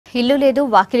ఇల్లు లేదు,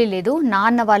 వాకిలి లేదు, నా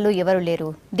అన్న వాళ్ళు ఎవరు లేరు.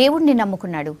 దేవుడిని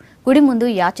నమ్ముకున్నాడు, గుడి ముందు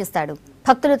యాచిస్తాడు.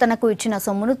 భక్తులు తనకు ఇచ్చిన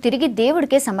సొమ్మును తిరిగి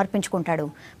దేవుడికే సమర్పించుకుంటాడు.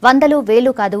 వందలు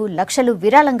వేలు కాదు, లక్షలు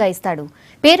విరాళంగా ఇస్తాడు.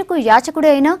 పేరుకు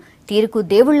యాచకుడే అయినా తీరుకు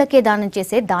దేవుళ్లకే దానం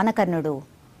చేసే దానకర్ణుడు.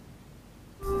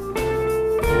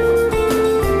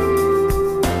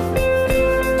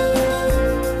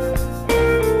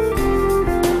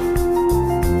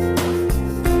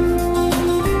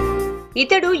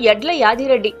 ఇతడు యడ్ల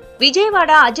యాదిరెడ్డి.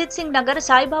 విజయవాడ అజిత్ సింగ్ నగర్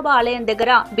సాయిబాబా ఆలయం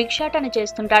దగ్గర భిక్షాటన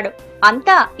చేస్తుంటాడు.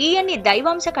 అంతా ఈయన్ని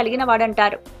దైవాంశ కలిగిన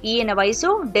వాడంటారు. ఈయన వయసు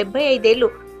 75 ఏళ్లు.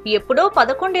 ఎప్పుడో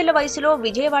 11 ఏళ్ల వయసులో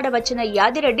విజయవాడ వచ్చిన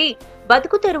యాదిరెడ్డి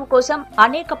బతుకు తెరువు కోసం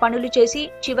అనేక పనులు చేసి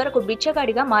చివరకు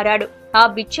బిచ్చగాడిగా మారాడు. ఆ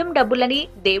బిచ్చం డబ్బులని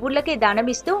దేవుళ్లకే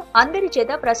దానమిస్తూ అందరి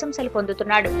చేత ప్రశంసలు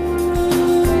పొందుతున్నాడు.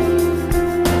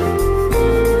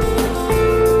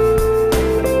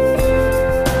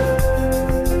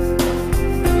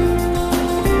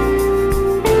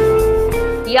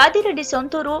 యాదిరెడ్డి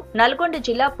సొంతూరు నల్గొండ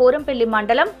జిల్లా పోరంపల్లి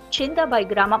మండలం చిందాబాయి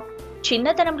గ్రామం.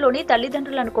 చిన్నతనంలోని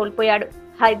తల్లిదండ్రులను కోల్పోయాడు.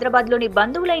 హైదరాబాద్లోని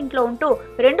బంధువుల ఇంట్లో ఉంటూ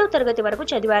 2వ తరగతి వరకు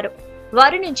చదివారు.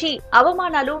 వారి నుంచి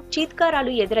అవమానాలు,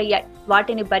 చీత్కారాలు ఎదురయ్యాయి.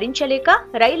 వాటిని భరించలేక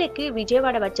రైలెక్కి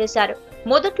విజయవాడ వచ్చేశారు.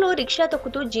 మొదట్లో రిక్షా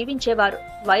తొక్కుతూ జీవించేవారు.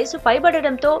 వయసు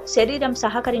పైబడడంతో శరీరం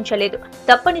సహకరించలేదు.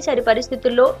 తప్పనిసరి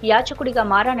పరిస్థితుల్లో యాచకుడిగా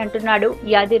మారానంటున్నాడు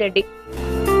యాదిరెడ్డి.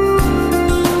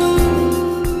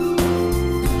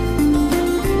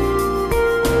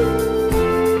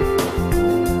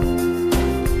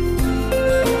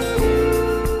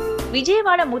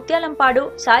 విజయవాడ ముత్యాలంపాడు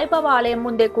సాయిబాబా ఆలయం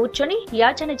ముందే కూర్చొని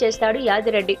యాచన చేస్తాడు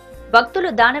యాదిరెడ్డి. భక్తులు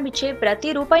దానమిచ్చే ప్రతి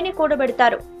రూపాయిని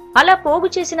కూడబెడతారు. అలా పోగు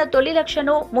చేసిన తొలి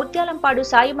లక్షను ముత్యాలంపాడు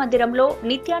సాయి మందిరంలో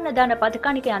నిత్యాన్నదాన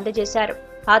పథకానికి అందజేశారు.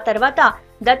 ఆ తర్వాత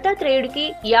దత్తాత్రేయుడికి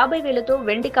 50,000తో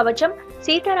వెండి కవచం,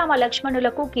 సీతారామ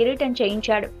లక్ష్మణులకు కిరీటం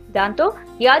చేయించాడు. దాంతో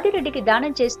యాదిరెడ్డికి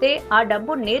దానం చేస్తే ఆ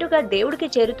డబ్బు నేరుగా దేవుడికి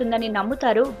చేరుతుందని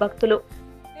నమ్ముతారు భక్తులు.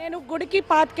 నేను గుడికి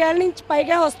 25 ఏళ్ల నుంచి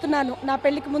పైగా వస్తున్నాను. నా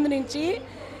పెళ్లికి ముందు నుంచి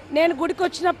నేను గుడికి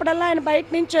వచ్చినప్పుడల్లా ఆయన బయట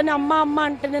నుంచి అమ్మ అమ్మ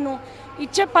అంటే నేను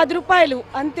ఇచ్చే 10 రూపాయలు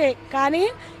అంతే. కానీ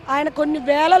ఆయన కొన్ని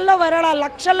వేలల్లో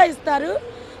లక్షల్లో ఇస్తారు.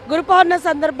 గురు పౌర్ణమి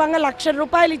సందర్భంగా 1,00,000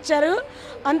 రూపాయలు ఇచ్చారు.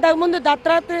 అంతకుముందు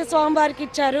దత్తాత్రేయ స్వామి వారికి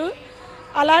ఇచ్చారు.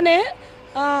 అలానే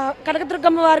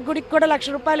కనకదుర్గమ్మ వారి గుడికి కూడా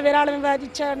 1,00,000 రూపాయలు విరాళం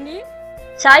ఇచ్చారండి.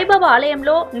 సాయిబాబా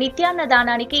ఆలయంలో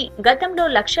నిత్యాన్నదానానికి గతంలో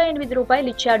 1,08 రూపాయలు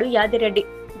ఇచ్చాడు యాదిరెడ్డి.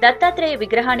 దత్తాత్రేయ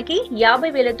విగ్రహానికి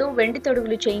 50,000తో వెండి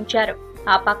తొడుగులు చేయించారు.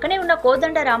 ఆ పక్కనే ఉన్న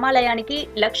కోదండ రామాలయానికి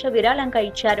 1,00,000 విరాళంగా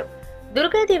ఇచ్చారు.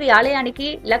 దుర్గాదేవి ఆలయానికి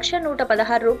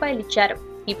 1,116 రూపాయలు ఇచ్చారు.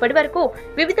 ఇప్పటి వరకు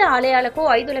వివిధ ఆలయాలకు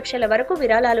 5 లక్షల వరకు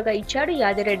విరాళాలుగా ఇచ్చాడు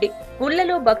యాదిరెడ్డి.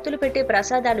 గుళ్లలో భక్తులు పెట్టే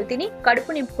ప్రసాదాలు తిని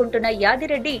కడుపు నింపుకుంటున్న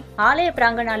యాదిరెడ్డి ఆలయ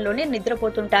ప్రాంగణాల్లోనే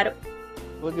నిద్రపోతుంటారు.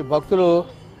 భక్తులు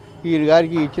ఈ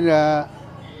గారికి ఇచ్చిన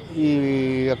ఈ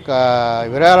యొక్క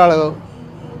విరాళాలు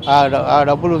ఆ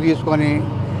డబ్బులు తీసుకొని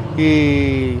ఈ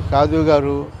సాధువు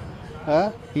గారు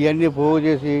ఇవన్నీ పోగు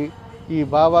చేసి ఈ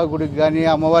బాబా గుడికి కానీ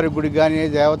అమ్మవారి గుడికి కానీ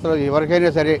దేవతలు ఎవరికైనా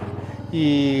సరే ఈ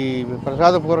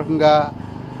ప్రసాదపూర్వకంగా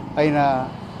అయిన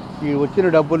ఈ వచ్చిన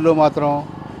డబ్బుల్లో మాత్రం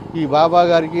ఈ బాబా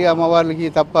గారికి అమ్మవారికి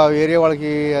తప్ప వేరే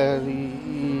వాళ్ళకి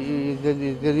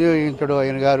వినియోగించడు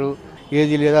ఆయన గారు.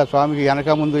 ఏది లేదా స్వామికి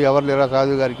వెనక ముందు ఎవరు లేరా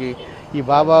సాధువు గారికి. ఈ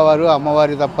బాబా వారు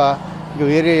అమ్మవారి తప్ప ఇంక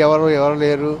వేరే ఎవరు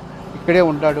లేరు. ఇక్కడే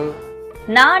ఉంటాడు.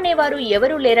 నా అనేవారు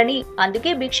ఎవరూ లేరని,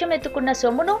 అందుకే భిక్షం ఎత్తుకున్న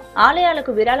సొమ్మును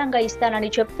ఆలయాలకు విరాళంగా ఇస్తానని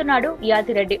చెప్తున్నాడు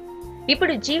యాదిరెడ్డి.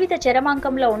 ఇప్పుడు జీవిత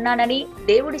చరమాంకంలో ఉన్నానని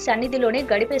దేవుడి సన్నిధిలోనే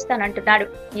గడిపేస్తానంటున్నాడు.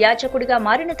 యాచకుడిగా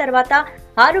మారిన తర్వాత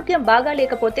ఆరోగ్యం బాగా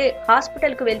లేకపోతే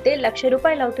హాస్పిటల్కు వెళ్తే 1,00,000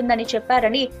 రూపాయలు అవుతుందని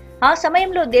చెప్పారని, ఆ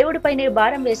సమయంలో దేవుడిపైనే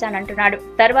భారం వేశానంటున్నాడు.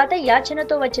 తర్వాత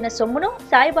యాచనతో వచ్చిన సొమ్మును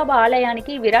సాయిబాబా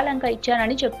ఆలయానికి విరాళంగా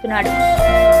ఇచ్చానని చెప్తున్నాడు.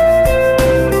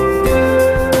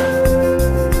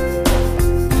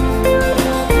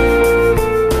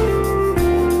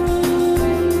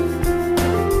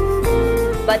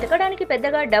 బతకడానికి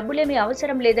పెద్దగా డబ్బులేమీ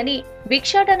అవసరం లేదని,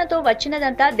 భిక్షాటనతో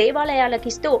వచ్చినదంతా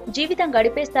దేవాలయాలకిస్తూ జీవితం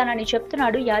గడిపేస్తానని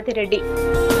చెప్తున్నాడు యాదిరెడ్డి.